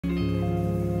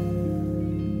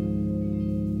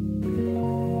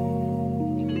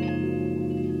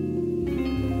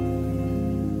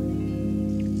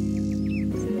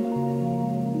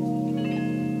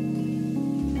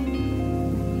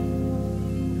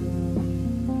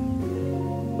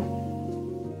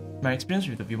My experience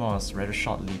with the V1 was rather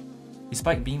short-lived.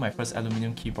 Despite being my first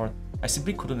aluminium keyboard, I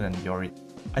simply couldn't endure it.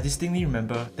 I distinctly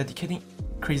remember dedicating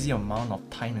a crazy amount of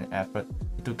time and effort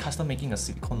into custom making a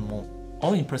silicone mold,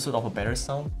 all in pursuit of a better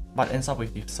sound, but ends up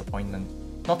with disappointment.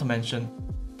 Not to mention,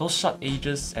 those sharp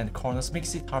edges and corners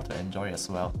makes it hard to enjoy as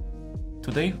well.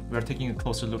 Today, we are taking a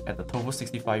closer look at the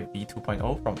Tofu65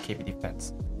 2.0 from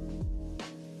KBDFans.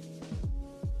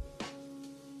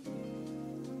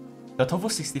 The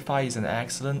Tofu65 is an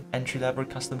excellent entry-level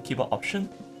custom keyboard option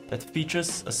that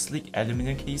features a sleek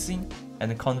aluminum casing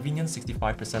and a convenient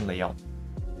 65% layout.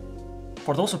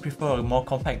 For those who prefer a more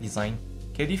compact design,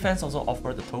 KBDFans also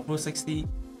offer the Tofu60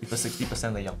 with a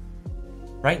 60% layout.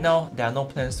 Right now, there are no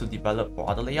plans to develop for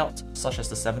other layouts such as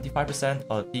the 75%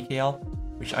 or DKL,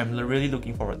 which I'm really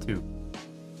looking forward to.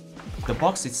 The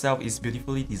box itself is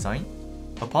beautifully designed.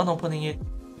 Upon opening it,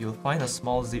 you'll find a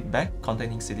small zip bag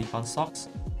containing silicone socks,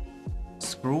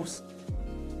 screws,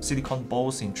 silicone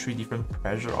bowls in 3 different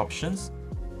pressure options,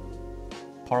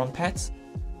 pour-on pads,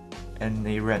 and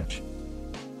a wrench.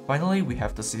 Finally, we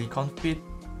have the silicone feet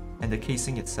and the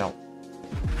casing itself.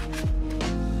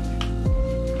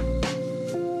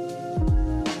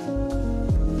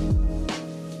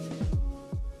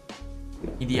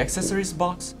 In the accessories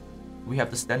box, we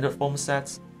have the standard foam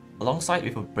sets alongside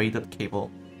with a braided cable.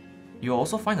 You'll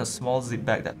also find a small zip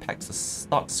bag that packs the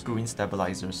stock screw-in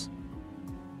stabilizers.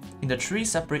 In the 3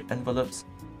 separate envelopes,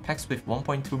 packed with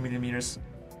 1.2mm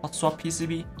hot swap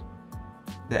PCB,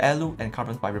 the alu and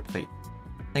carbon fiber plate.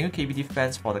 Thank you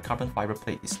KBDFans for the carbon fiber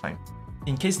plate this time.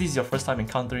 In case this is your first time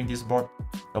encountering this board,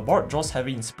 the board draws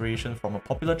heavy inspiration from a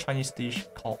popular Chinese dish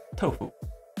called tofu,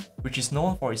 which is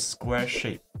known for its square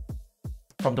shape.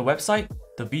 From the website,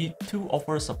 the V2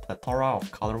 offers a plethora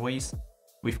of colorways,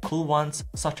 with cool ones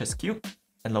such as cube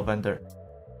and lavender.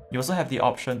 You also have the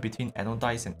option between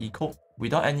anodized and eco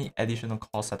without any additional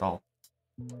cost at all.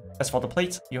 As for the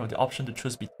plates, you have the option to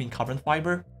choose between carbon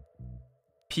fiber,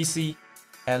 PC,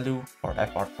 alu, or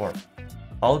FR4.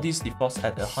 All these defaults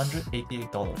at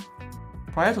 $188.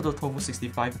 Prior to the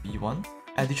Tofu65 V1,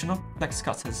 additional flex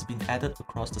cuts has been added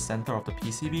across the center of the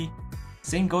PCB.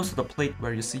 Same goes to the plate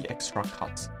where you see extra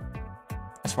cuts.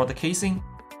 As for the casing,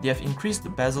 they have increased the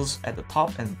bezels at the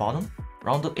top and bottom,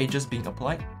 rounded edges being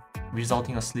applied,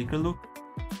 resulting in a sleeker look.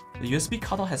 The USB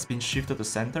cutout has been shifted to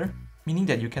center, meaning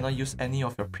that you cannot use any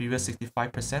of your previous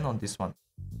 65% on this one.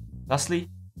 Lastly,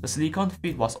 the silicone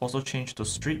feet was also changed to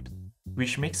stripped,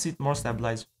 which makes it more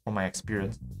stabilized from my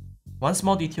experience. One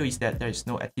small detail is that there is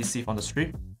no adhesive on the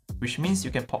strip, which means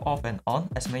you can pop off and on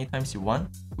as many times you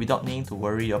want without needing to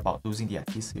worry about losing the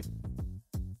adhesive.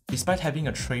 Despite having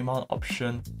a tray mount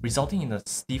option resulting in a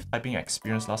stiff typing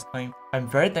experience last time, I'm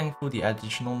very thankful the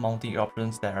additional mounting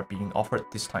options that are being offered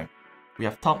this time. We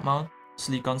have top mount,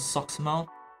 silicone socks mount,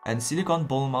 and silicone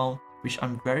bowl mount, which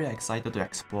I'm very excited to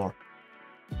explore.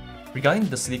 Regarding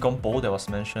the silicone bowl that was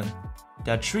mentioned,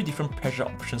 there are 3 different pressure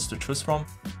options to choose from,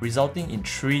 resulting in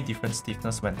 3 different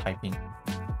stiffness when typing.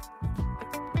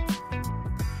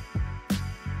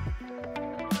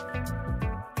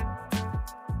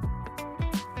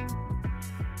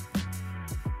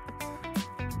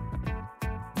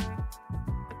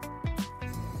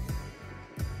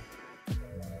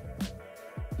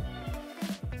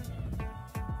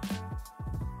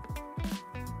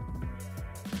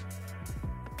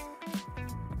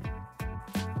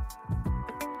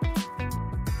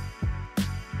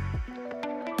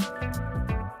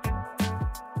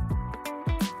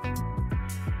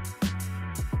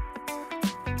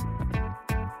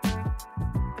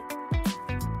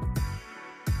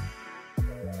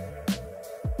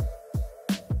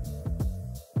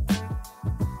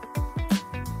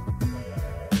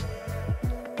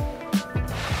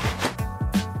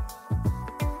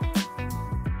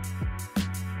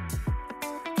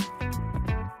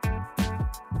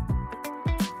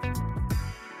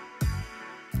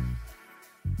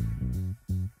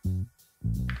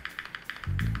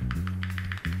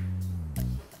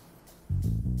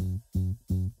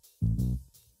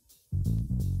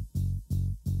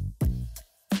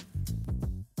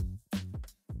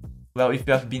 Well, if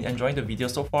you have been enjoying the video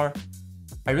so far,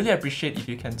 I really appreciate if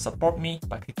you can support me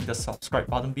by clicking the subscribe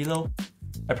button below.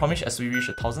 I promise as we reach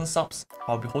 1,000 subs,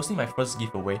 I'll be hosting my first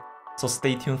giveaway, so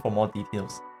stay tuned for more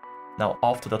details. Now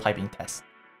off to the typing test.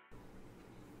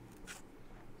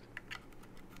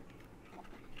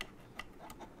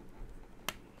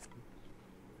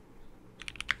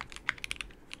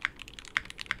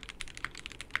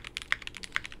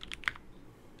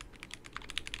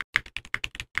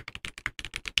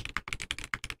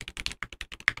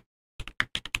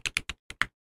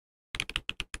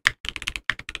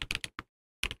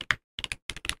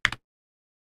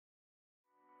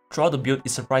 Throughout the build, it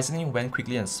surprisingly went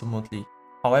quickly and smoothly.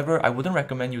 However, I wouldn't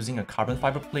recommend using a carbon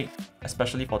fiber plate,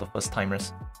 especially for the first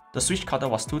timers. The switch cutter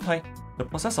was too tight, the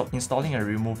process of installing and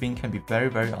removing can be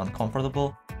very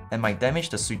uncomfortable and might damage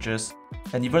the switches,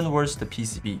 and even worse, the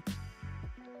PCB.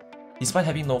 Despite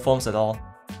having no foams at all,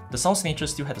 the sound signature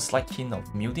still had a slight hint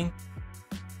of muting.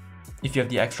 If you have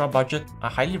the extra budget, I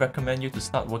highly recommend you to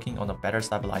start working on the better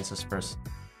stabilizers first.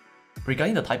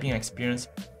 Regarding the typing experience,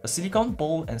 the silicone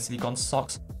bowl and silicone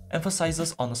socks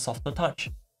emphasizes on a softer touch.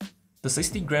 The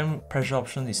 60-gram pressure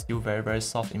option is still very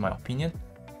soft in my opinion,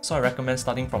 so I recommend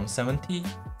starting from 70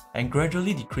 and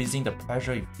gradually decreasing the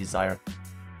pressure if desired.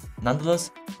 Nonetheless,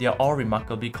 they are all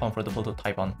remarkably comfortable to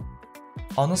type on.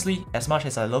 Honestly, as much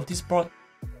as I love this board,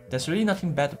 there's really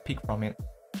nothing bad to pick from it.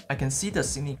 I can see the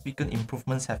significant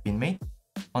improvements have been made,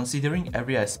 considering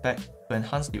every aspect to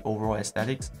enhance the overall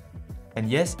aesthetics. And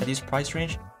yes, at this price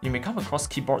range, you may come across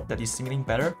keyboard that is similarly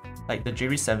better, like the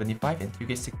JV75 and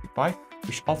Tofu65,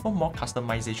 which offer more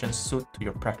customization suited to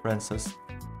your preferences.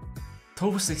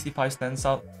 Tofu65 stands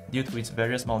out due to its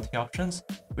various mounting options,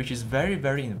 which is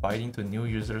very inviting to new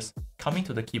users coming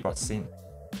to the keyboard scene.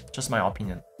 Just my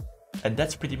opinion. And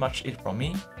that's pretty much it from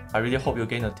me. I really hope you'll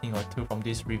gain a thing or two from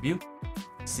this review.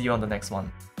 See you on the next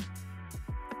one.